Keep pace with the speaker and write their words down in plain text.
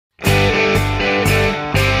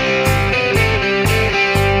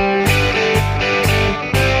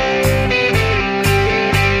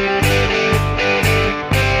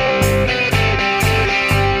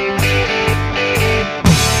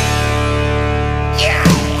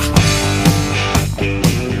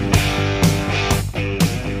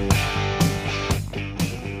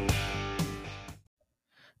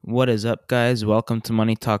What is up, guys? Welcome to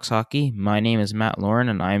Money Talks Hockey. My name is Matt Lauren,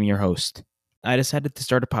 and I am your host. I decided to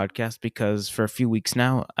start a podcast because for a few weeks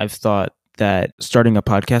now, I've thought that starting a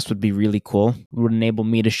podcast would be really cool. It would enable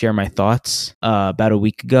me to share my thoughts. About a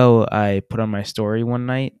week ago, I put on my story one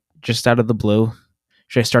night, just out of the blue,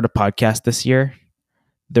 should I start a podcast this year?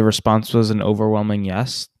 The response was an overwhelming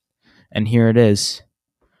yes. And here it is.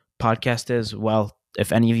 Podcast is, well,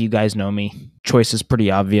 if any of you guys know me, choice is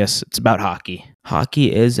pretty obvious. It's about hockey.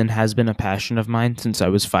 Hockey is and has been a passion of mine since I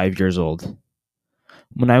was 5 years old.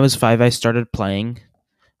 When I was 5, I started playing.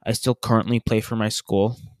 I still currently play for my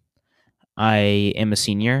school. I am a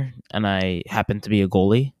senior, and I happen to be a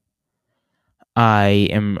goalie. I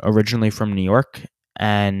am originally from New York,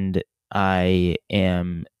 and I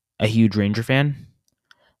am a huge Ranger fan.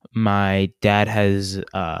 My dad has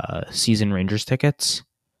season Rangers tickets,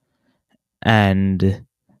 and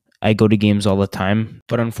I go to games all the time.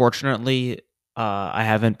 But unfortunately, I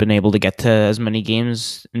haven't been able to get to as many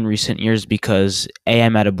games in recent years because A,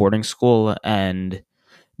 I'm at a boarding school, and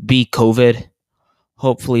B, COVID.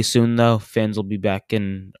 Hopefully soon, though, fans will be back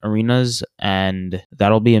in arenas, and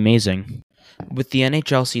that'll be amazing. With the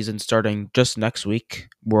NHL season starting just next week,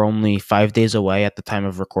 we're only 5 days away at the time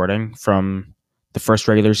of recording from the first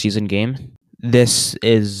regular season game. This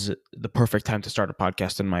is the perfect time to start a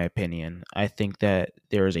podcast, in my opinion. I think that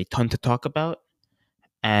there is a ton to talk about,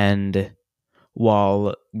 and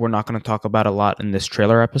while we're not going to talk about a lot in this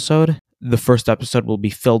trailer episode, the first episode will be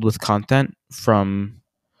filled with content from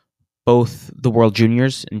both the World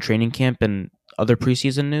Juniors in training camp and other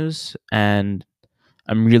preseason news, and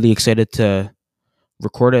I'm really excited to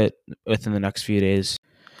record it within the next few days.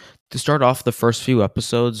 To start off, the first few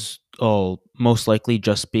episodes will most likely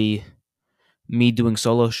just be me doing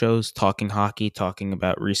solo shows, talking hockey, talking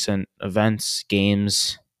about recent events,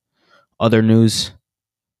 games, other news.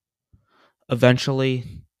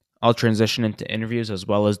 Eventually, I'll transition into interviews as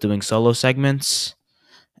well as doing solo segments,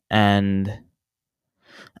 and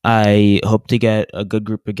I hope to get a good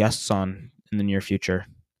group of guests on in the near future.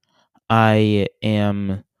 I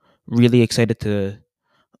am really excited to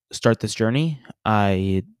start this journey.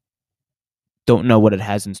 I don't know what it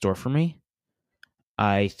has in store for me.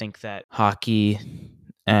 I think that hockey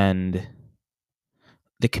and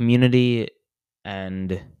the community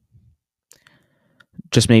and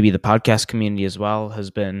just maybe the podcast community as well has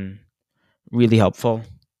been really helpful,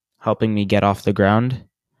 helping me get off the ground,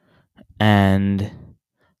 and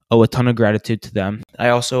owe a ton of gratitude to them. I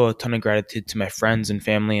also owe a ton of gratitude to my friends and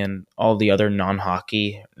family and all the other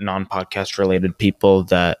non-hockey, non-podcast related people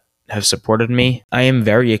that have supported me. I am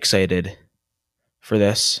very excited for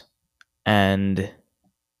this, and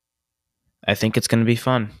I think it's going to be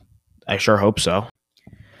fun. I sure hope so.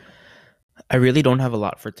 I really don't have a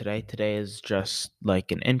lot for today. Today is just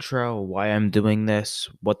like an intro, why I'm doing this,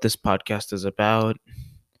 what this podcast is about.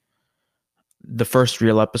 The first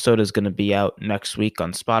real episode is going to be out next week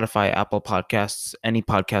on Spotify, Apple Podcasts, any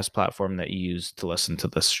podcast platform that you use to listen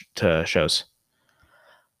to shows.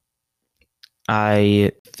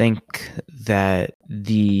 I think that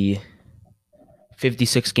the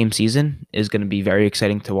 56 game season is going to be very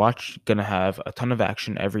exciting to watch. Going to have a ton of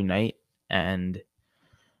action every night, and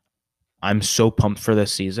I'm so pumped for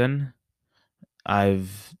this season.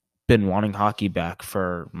 I've been wanting hockey back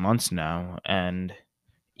for months now, and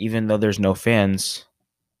even though there's no fans,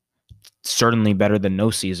 certainly better than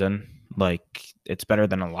no season. Like, it's better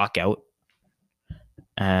than a lockout.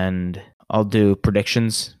 And I'll do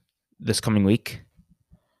predictions this coming week.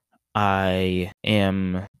 I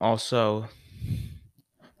am also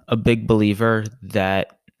a big believer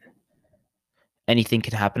that anything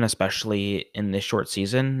can happen, especially in this short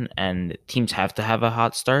season, and teams have to have a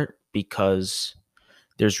hot start because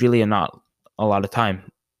there's really not a lot of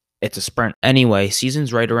time. It's a sprint. Anyway,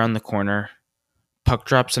 season's right around the corner. Puck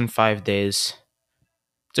drops in 5 days.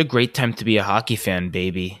 It's a great time to be a hockey fan,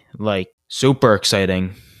 baby. Like, super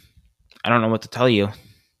exciting. I don't know what to tell you.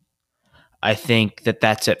 I think that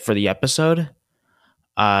that's it for the episode.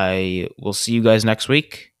 I will see you guys next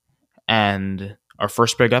week. And our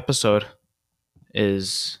first big episode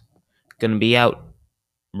is going to be out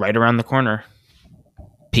right around the corner.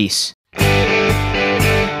 Peace.